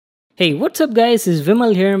Hey, what's up guys, it's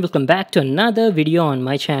Vimal here and welcome back to another video on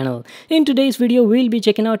my channel. In today's video, we'll be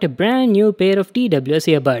checking out a brand new pair of TWS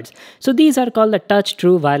earbuds. So these are called the Touch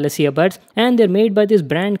True Wireless Earbuds and they're made by this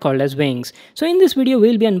brand called as Wings. So in this video,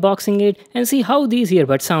 we'll be unboxing it and see how these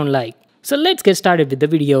earbuds sound like. So let's get started with the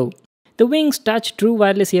video. The Wings Touch True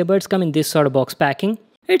Wireless Earbuds come in this sort of box packing.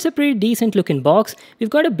 It's a pretty decent looking box. We've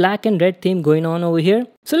got a black and red theme going on over here.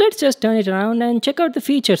 So let's just turn it around and check out the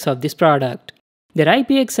features of this product. Their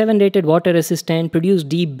IPX7 rated water resistant, produce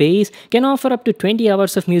deep bass, can offer up to 20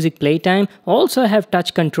 hours of music playtime, also have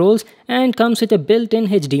touch controls and comes with a built-in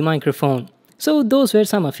HD microphone. So those were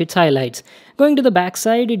some of its highlights. Going to the back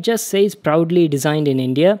side, it just says proudly designed in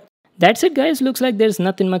India. That's it guys, looks like there's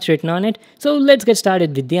nothing much written on it. So let's get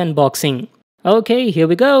started with the unboxing. Okay, here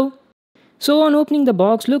we go. So on opening the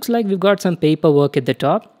box, looks like we've got some paperwork at the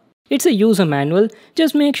top. It's a user manual,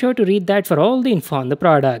 just make sure to read that for all the info on the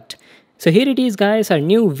product. So here it is guys, our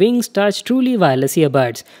new Wings Touch Truly Wireless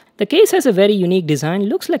Earbuds. The case has a very unique design,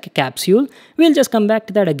 looks like a capsule. We'll just come back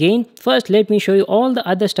to that again. First let me show you all the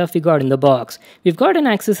other stuff we got in the box. We've got an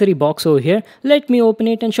accessory box over here. Let me open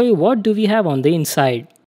it and show you what do we have on the inside.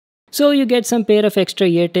 So you get some pair of extra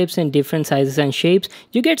ear tips in different sizes and shapes.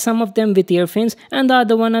 You get some of them with ear fins and the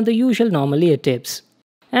other one are the usual normal ear tips.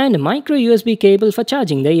 And a micro USB cable for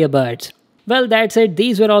charging the earbuds. Well, that's it.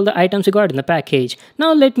 These were all the items we got in the package.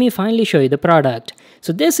 Now let me finally show you the product.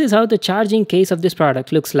 So this is how the charging case of this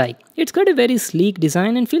product looks like. It's got a very sleek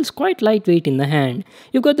design and feels quite lightweight in the hand.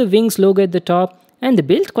 You've got the Wings logo at the top and the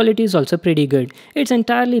build quality is also pretty good. It's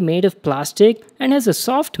entirely made of plastic and has a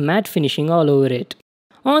soft matte finishing all over it.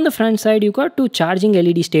 On the front side, you've got two charging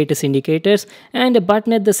LED status indicators and a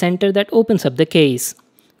button at the center that opens up the case.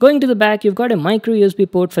 Going to the back, you've got a micro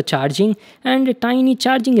USB port for charging and a tiny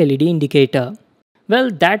charging LED indicator. Well,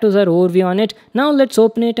 that was our overview on it. Now let's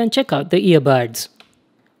open it and check out the earbuds.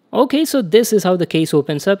 Okay, so this is how the case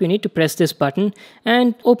opens up. You need to press this button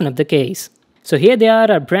and open up the case. So here they are,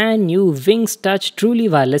 our brand new Wings Touch Truly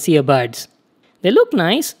Wireless Earbuds. They look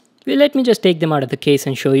nice. Well, let me just take them out of the case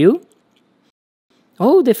and show you.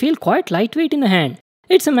 Oh, they feel quite lightweight in the hand.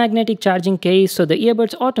 It's a magnetic charging case, so the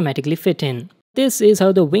earbuds automatically fit in. This is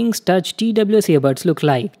how the Wings Touch TWS earbuds look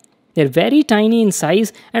like. They're very tiny in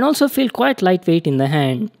size and also feel quite lightweight in the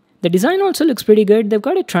hand. The design also looks pretty good. They've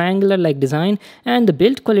got a triangular-like design and the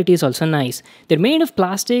build quality is also nice. They're made of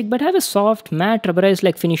plastic but have a soft, matte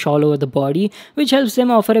rubberized-like finish all over the body, which helps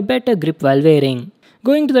them offer a better grip while wearing.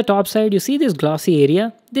 Going to the top side, you see this glossy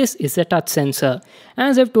area. This is a touch sensor.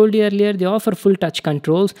 As I've told you earlier, they offer full touch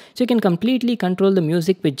controls, so you can completely control the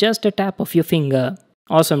music with just a tap of your finger.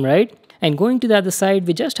 Awesome, right? And going to the other side,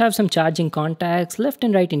 we just have some charging contacts, left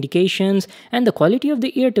and right indications, and the quality of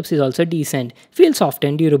the ear tips is also decent, feels soft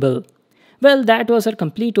and durable. Well, that was our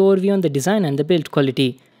complete overview on the design and the build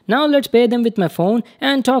quality. Now let's pair them with my phone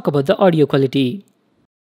and talk about the audio quality.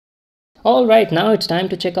 Alright, now it's time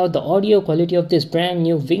to check out the audio quality of this brand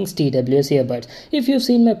new Wings TWS earbuds. If you've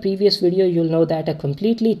seen my previous video, you'll know that I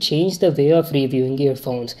completely changed the way of reviewing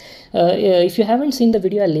earphones. If you haven't seen the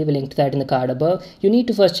video, I'll leave a link to that in the card above. You need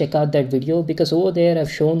to first check out that video because over there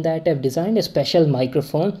I've shown that I've designed a special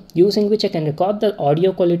microphone using which I can record the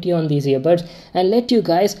audio quality on these earbuds and let you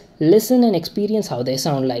guys listen and experience how they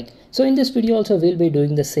sound like. So in this video also we'll be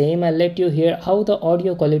doing the same. I'll let you hear how the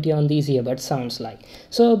audio quality on these earbuds sounds like.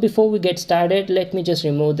 So before we get started, let me just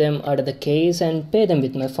remove them out of the case and pair them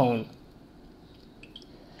with my phone.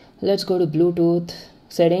 Let's go to Bluetooth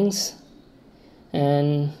settings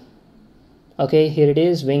and okay, here it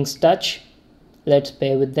is, Wings Touch. Let's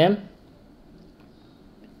pair with them.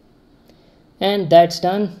 And that's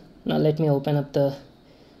done. Now let me open up the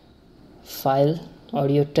file,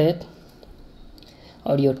 audio test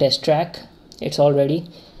track. It's all ready.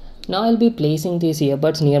 Now I'll be placing these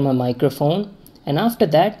earbuds near my microphone and after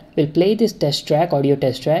that we'll play this audio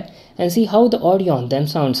test track and see how the audio on them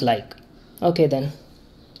sounds like. Okay then,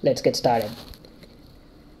 let's get started.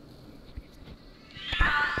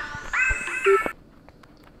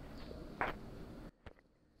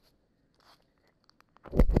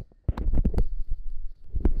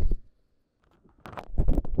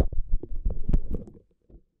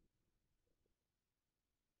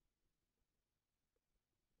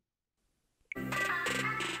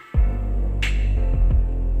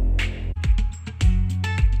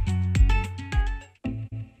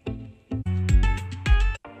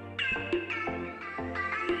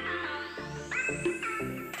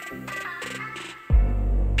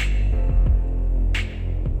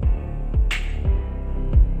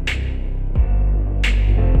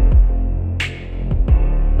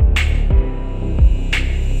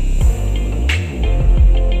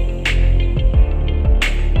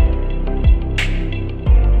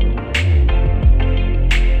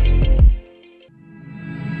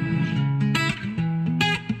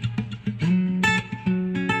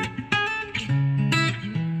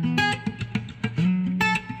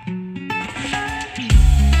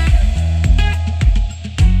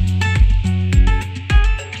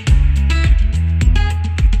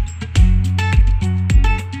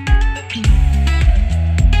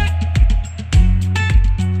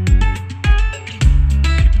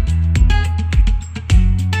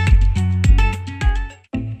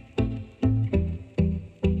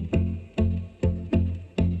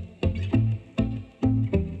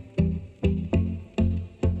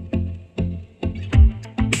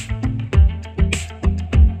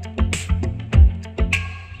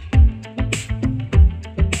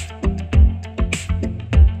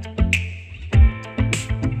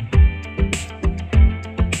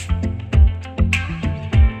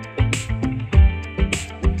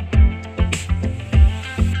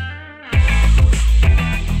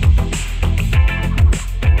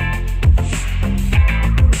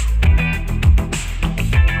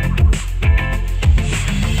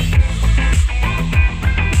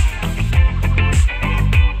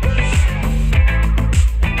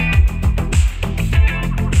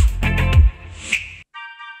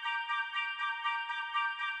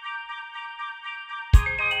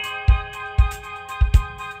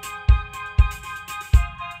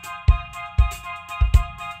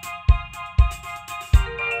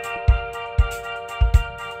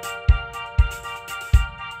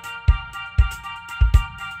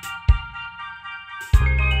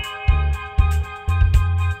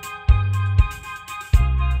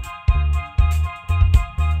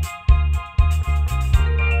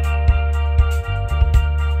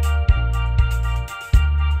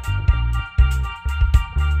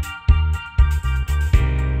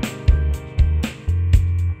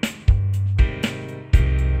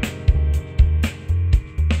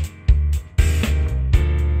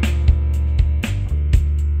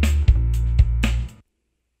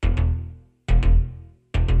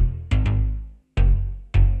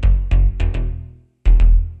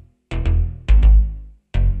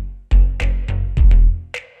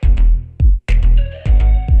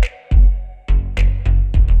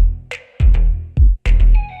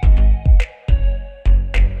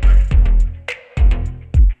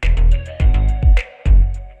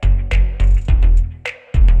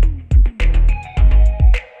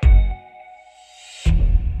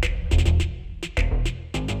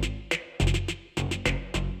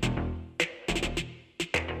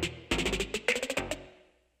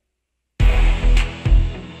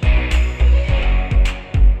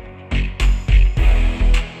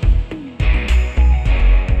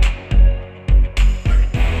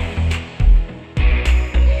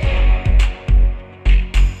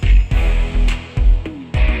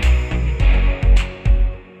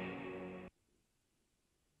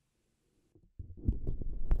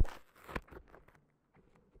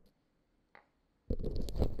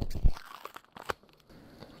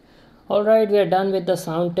 Alright, we are done with the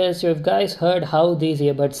sound test. You guys heard how these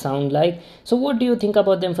earbuds sound like. So what do you think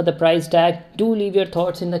about them for the price tag? Do leave your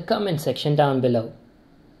thoughts in the comment section down below.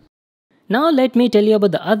 Now let me tell you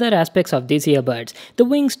about the other aspects of these earbuds. The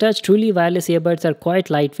Wings Touch truly wireless earbuds are quite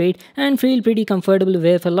lightweight and feel pretty comfortable to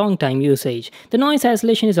wear for long time usage. The noise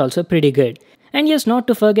isolation is also pretty good. And yes, not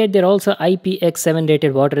to forget, they're also IPX7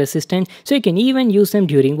 rated water resistant, so you can even use them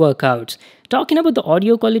during workouts. Talking about the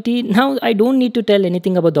audio quality, now I don't need to tell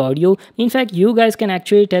anything about the audio. In fact, you guys can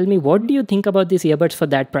actually tell me what do you think about these earbuds for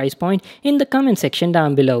that price point in the comment section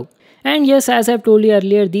down below. And yes, as I've told you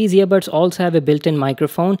earlier, these earbuds also have a built-in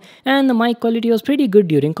microphone and the mic quality was pretty good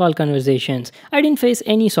during call conversations. I didn't face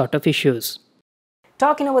any sort of issues.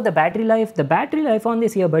 Talking about the battery life on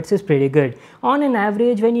these earbuds is pretty good. On an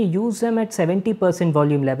average, when you use them at 70%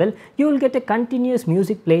 volume level, you will get a continuous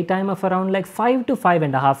music playtime of around like 5 to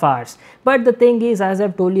 5.5 hours. But the thing is, as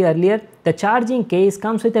I've told you earlier, the charging case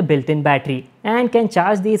comes with a built-in battery and can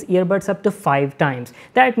charge these earbuds up to 5 times.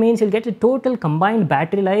 That means you'll get a total combined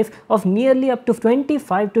battery life of nearly up to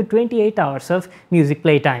 25 to 28 hours of music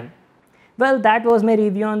playtime. Well, that was my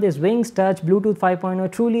review on this Wings Touch Bluetooth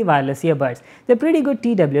 5.0 truly wireless earbuds. They're pretty good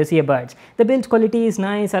TWS earbuds. The build quality is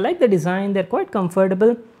nice, I like the design, they're quite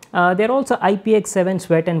comfortable. They're also IPX7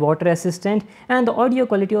 sweat and water resistant, and the audio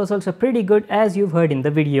quality was also pretty good as you've heard in the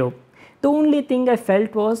video. The only thing I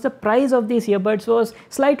felt was the price of these earbuds was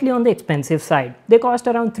slightly on the expensive side. They cost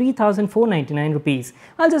around 3,499 rupees.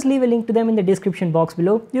 I'll just leave a link to them in the description box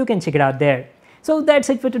below, you can check it out there. So that's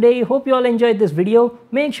it for today. Hope you all enjoyed this video.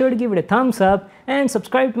 Make sure to give it a thumbs up and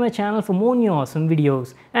subscribe to my channel for more new awesome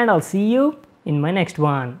videos. And I'll see you in my next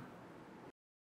one.